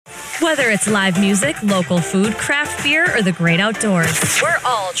Whether it's live music, local food, craft beer, or the great outdoors, we're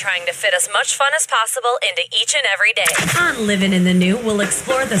all trying to fit as much fun as possible into each and every day. On Living in the New, we'll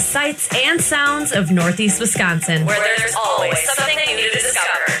explore the sights and sounds of Northeast Wisconsin, where there's always something new to discover.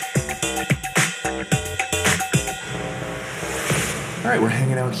 All right, we're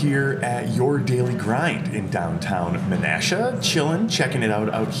hanging out here at Your Daily Grind in downtown Menasha, chilling, checking it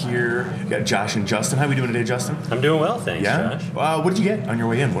out here. We got Josh and Justin. How are we doing today, Justin? I'm doing well, thanks, Josh. What did you get on your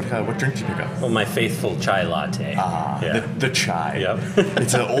way in? What drink did you pick up? Well, my faithful chai latte. The chai. Yep.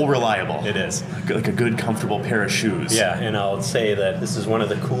 It's all reliable. It is. Like a good, comfortable pair of shoes. Yeah, and I'll say that this is one of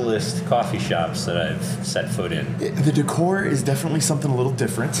the coolest coffee shops that I've set foot in. The decor is definitely something a little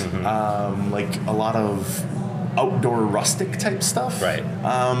different. Mm-hmm. Like a lot of outdoor rustic type stuff. Right.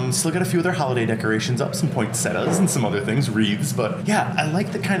 Still got a few of their holiday decorations up, some poinsettias and some other things, wreaths. But yeah, I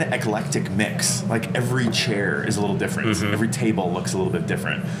like the kind of eclectic mix. Like every chair is a little different. Mm-hmm. Every table looks a little bit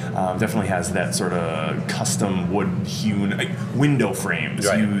different. Definitely has that sort of custom wood hewn window frames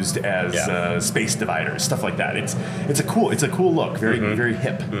used as space dividers, stuff like that. It's a cool look. Very very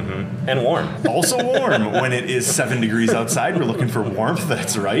hip. Mm-hmm. And warm. Also warm when it is 7 degrees outside. We're looking for warmth.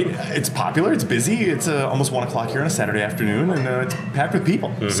 That's right. It's popular. It's busy. It's almost 1 o'clock here on a Saturday afternoon, and it's packed with people.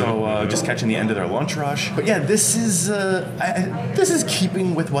 Mm-hmm. So just catching the end of their lunch rush. But yeah, this is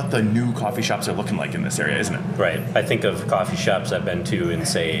keeping with what the new coffee shops are looking like in this area, isn't it? Right. I think of coffee shops I've been to in,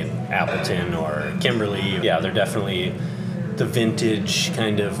 say, Appleton or Kimberly. Yeah, they're definitely the vintage,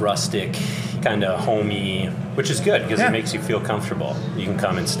 kind of rustic, kind of homey, which is good because it makes you feel comfortable. You can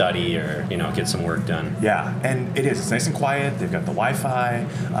come and study or, get some work done. Yeah, and it is. It's nice and quiet. They've got the Wi-Fi,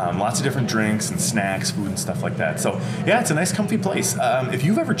 lots of different drinks and snacks, food and stuff like that. So, yeah, it's a nice, comfy place. If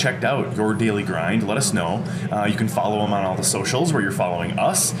you've ever checked out Your Daily Grind, let us know. You can follow them on all the socials where you're following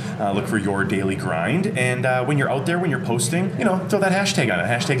us. Look for Your Daily Grind. And when you're out there, when you're posting, throw that hashtag on it.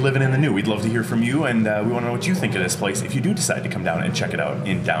 Hashtag Living in the New. We'd love to hear from you, and we want to know what you think of this place if you do decide to come down and check it out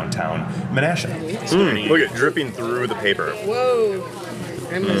in downtown Menasha. Look at dripping through the paper. Whoa.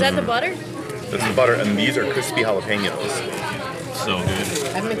 Is that the butter? That's the butter, and these are crispy jalapenos. So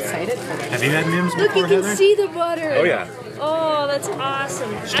good. I'm excited for this. Have you had Mims before, Look, you can see the butter. Oh, yeah. Oh, that's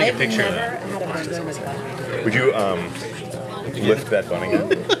awesome. Just take a picture of that. I've never had a burger with butter. Would you lift that bun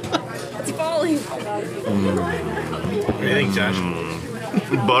again? It's falling. What do you think, Josh?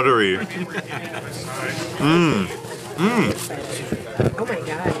 Buttery. Oh my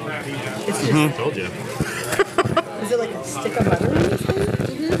god. It's just, Told you. is it like a stick of butter in this thing?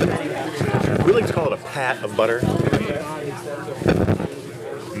 Mm-hmm. We like to call it a pat of butter.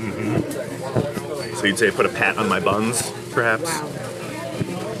 So you'd say put a pat on my buns, perhaps? Wow.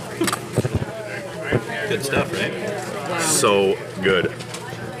 Good stuff, right? Wow. So good.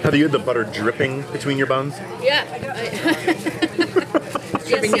 Have you had the butter dripping between your buns? Yeah. It's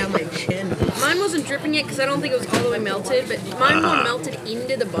dripping down my chin. Mine wasn't dripping yet because I don't think it was all the way melted, but mine more melted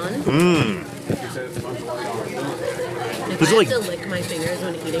into the bun. If I have to lick my fingers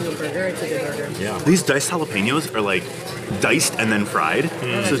when eating a burger, it's a good burger. Yeah. These diced jalapenos are like diced and then fried.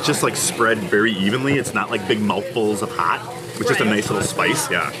 So it's just like spread very evenly. It's not like big mouthfuls of hot. It's just a nice little spice.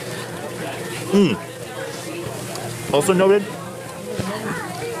 Yeah. Also noted,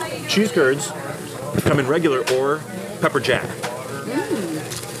 cheese curds come in regular or pepper jack.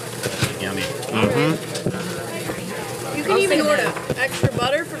 Yummy. You can even order extra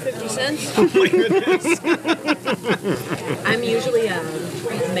butter for 50 cents. Oh my goodness. I'm usually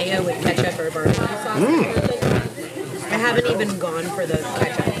mayo with ketchup or barbecue sauce. I haven't even gone for the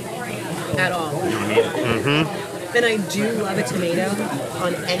ketchup at all. And I do love a tomato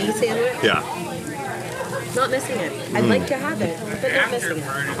on any sandwich. Yeah. Not missing it. I'd like to have it, but not missing it.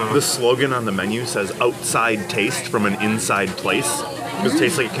 The slogan on the menu says outside taste from an inside place. This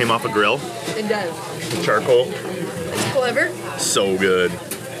tastes like it came off a grill. It does. The charcoal. Clever. So good.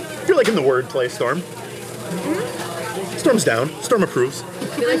 You're like in the wordplay, Storm. Storm's down. Storm approves. I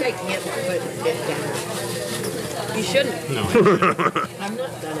feel like I can't put it down. You shouldn't. No. I'm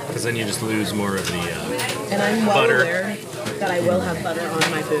not done it. Because then you just lose more of the And I'm well butter. aware that I will have butter on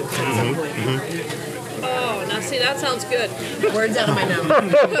my food at some point. Oh, now see, that sounds good. Words out of my mouth.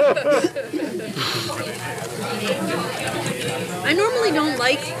 I normally don't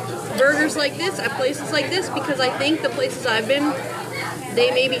like burgers like this at places like this because I think the places I've been, they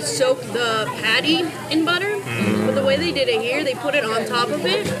maybe soak the patty in butter. But the way they did it here, they put it on top of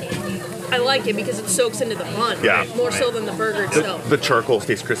it. I like it because it soaks into the bun. Yeah. More so than the burger itself. The charcoal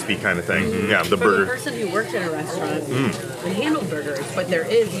stays crispy kind of thing. Yeah, the For burger. the person who works in a restaurant and handled burgers, what there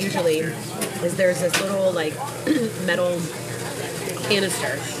is usually is there's this little like metal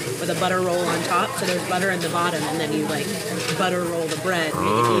canister with a butter roll on top. So there's butter in the bottom, and then you like butter roll the bread, make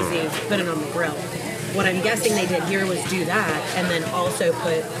it easy, put it on the grill. What I'm guessing they did here was do that, and then also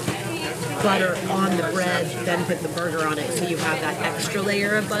put butter on the bread, then put the burger on it, so you have that extra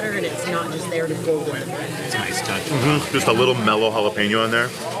layer of butter, and it's not just there to golden the bread. It's a nice touch. Just a little mellow jalapeno in there.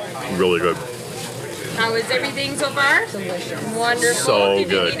 Really good. How is everything so far? Delicious. Wonderful. So Did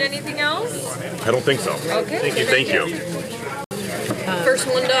good. you need anything else? I don't think so. Okay. Thank you. First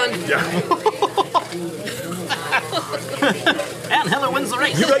one done. Yeah. And Heather wins the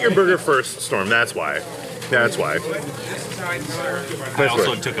race. You got your burger first, Storm. That's why. That's why. I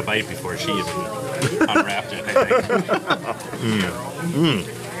also took a bite before she even unwrapped it, I think.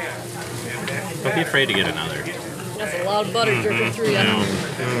 Don't be afraid to get another. That's a lot of butter dripping through you.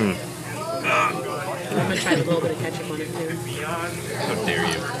 I'm gonna try a little bit of ketchup on it too. How dare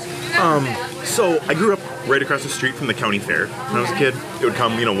you. So I grew up right across the street from the county fair when I was a kid. It would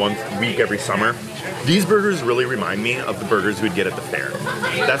come, 1 week every summer. These burgers really remind me of the burgers we'd get at the fair.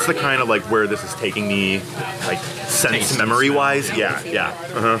 That's the kind of like where this is taking me, like sense memory wise. Yeah.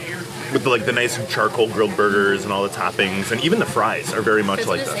 With the nice charcoal grilled burgers and all the toppings, and even the fries are very much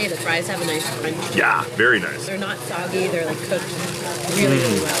like I was gonna that. say the fries have a nice crunch. Yeah, very nice. They're not soggy. They're like cooked really,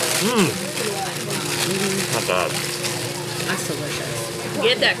 really well. Not bad. That's delicious.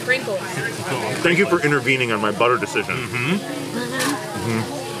 Get that crinkle. Thank you for intervening on my butter decision.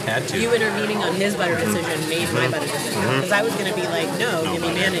 Had to. You intervening on his butter decision made my butter decision. Because I was going to be like, no, give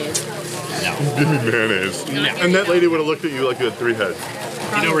me mayonnaise. No. Give me mayonnaise. And that lady would have looked at you like you had 3 heads.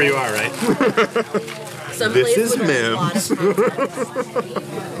 You know where you are, right? Some This place is with a lot of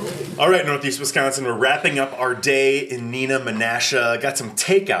context. All right, Northeast Wisconsin, we're wrapping up our day in Neenah Menasha. Got some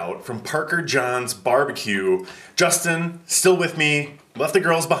takeout from Parker John's Barbecue. Justin, still with me, left the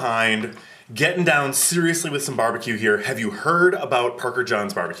girls behind, getting down seriously with some barbecue here. Have you heard about Parker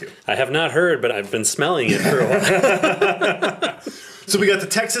John's Barbecue? I have not heard, but I've been smelling it for a while. So we got the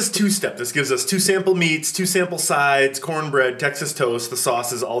Texas two-step. This gives us 2 sample meats, 2 sample sides, cornbread, Texas toast, the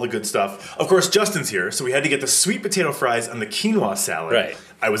sauces, all the good stuff. Of course, Justin's here, so we had to get the sweet potato fries and the quinoa salad. Right.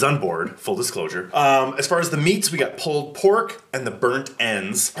 I was on board, full disclosure. As far as the meats, we got pulled pork and the burnt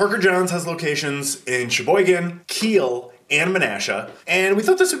ends. Parker John's has locations in Sheboygan, Kiel, and Menasha, and we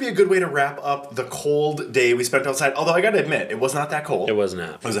thought this would be a good way to wrap up the cold day we spent outside, although I gotta admit, it was not that cold. It was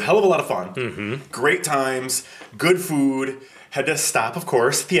not. It was a hell of a lot of fun. Great times, good food. Had to stop, of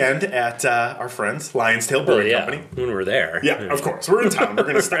course, at the end at our friends, Lion's Tail Brewing Company. When we're there. Yeah, of course. We're in town. We're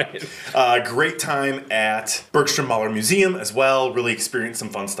going to stop. Right. Great time at Bergstrom Mahler Museum as well. Really experienced some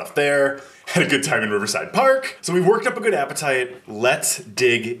fun stuff there. Had a good time in Riverside Park. So we've worked up a good appetite. Let's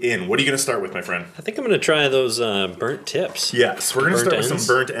dig in. What are you going to start with, my friend? I think I'm going to try those burnt tips. Yes, we're going to start with ends.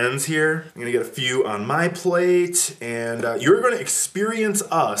 some burnt ends here. I'm going to get a few on my plate. And you're going to experience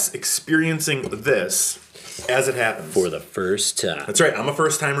us experiencing this as it happens. For the first time. That's right. I'm a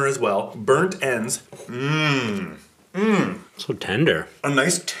first timer as well. Burnt ends. So tender. A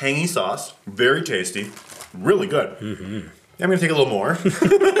nice tangy sauce. Very tasty. Really good. I'm going to take a little more.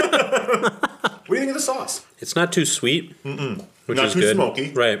 What do you think of the sauce? It's not too sweet, which Not is too good.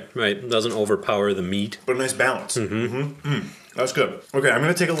 smoky. Right. It doesn't overpower the meat. But a nice balance. That's good. Okay, I'm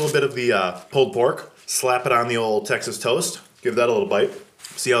going to take a little bit of the pulled pork, slap it on the old Texas toast, give that a little bite,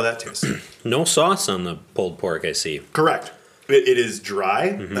 see how that tastes. No sauce on the pulled pork, I see. Correct. It is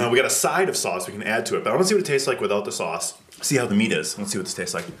dry. We got a side of sauce we can add to it, but I want to see what it tastes like without the sauce. See how the meat is. Let's see what this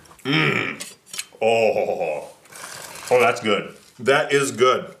tastes like. Oh, that's good. That is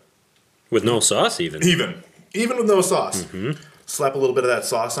good. With no sauce, even. Even with no sauce. Slap a little bit of that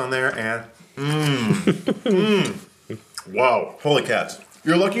sauce on there and wow. Holy cats.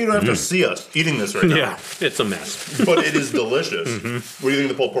 You're lucky you don't have to see us eating this right now. Yeah, it's a mess. But it is delicious. What do you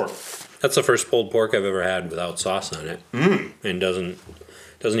think of the pulled pork? That's the first pulled pork I've ever had without sauce on it. And doesn't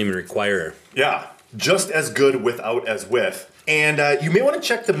even require. Yeah, just as good without as with. And you may want to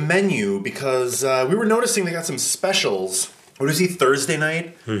check the menu because we were noticing they got some specials. What is he, Thursday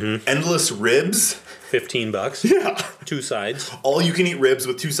night? Endless ribs. $15. Yeah. 2 sides. All you can eat ribs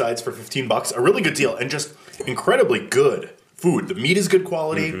with 2 sides for $15. A really good deal and just incredibly good food. The meat is good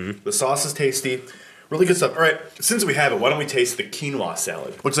quality. The sauce is tasty. Really good stuff. All right, since we have it, why don't we taste the quinoa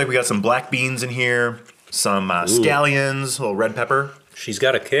salad? Looks like we got some black beans in here, some scallions, a little red pepper. She's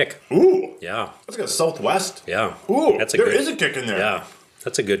got a kick. Ooh, Yeah. that's got a Southwest. Yeah. Ooh, That's there good, is a kick in there. Yeah.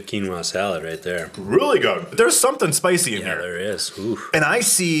 That's a good quinoa salad right there. Really good. There's something spicy in Yeah, here. there is. Ooh. And I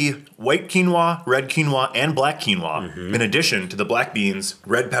see white quinoa, red quinoa, and black quinoa in addition to the black beans,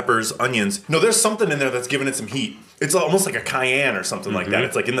 red peppers, onions. No, there's something in there that's giving it some heat. It's almost like a cayenne or something like that.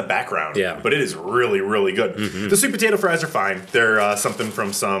 It's like in the background. Yeah. But it is really, really good. The sweet potato fries are fine. They're something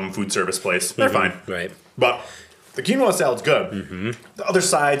from some food service place. They're fine. Right. But the quinoa salad's good. The other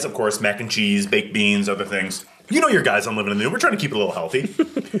sides, of course, mac and cheese, baked beans, other things. You know your guys on Living in the New. We're trying to keep it a little healthy.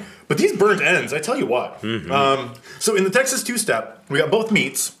 But these burnt ends, I tell you what. So in the Texas two-step, we got both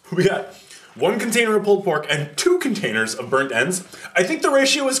meats. We got 1 container of pulled pork and 2 containers of burnt ends. I think the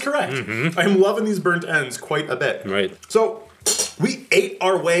ratio is correct. I'm loving these burnt ends quite a bit. Right. So we ate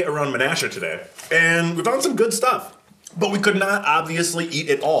our way around Menasha today, and we found some good stuff. But we could not obviously eat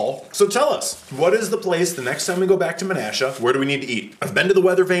it all. So tell us, what is the place the next time we go back to Menasha? Where do we need to eat? I've been to the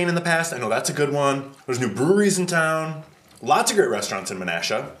Weather Vane in the past. I know that's a good one. There's new breweries in town. Lots of great restaurants in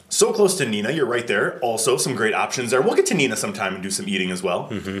Menasha. So close to Neenah, you're right there. Also, some great options there. We'll get to Neenah sometime and do some eating as well.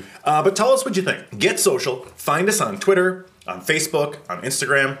 But tell us what you think. Get social. Find us on Twitter, on Facebook, on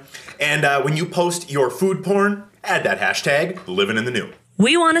Instagram. And when you post your food porn, add that hashtag, Living in the New.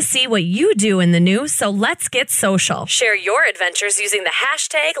 We want to see what you do in the new, so let's get social. Share your adventures using the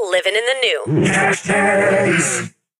hashtag Living in the New. Hashtags.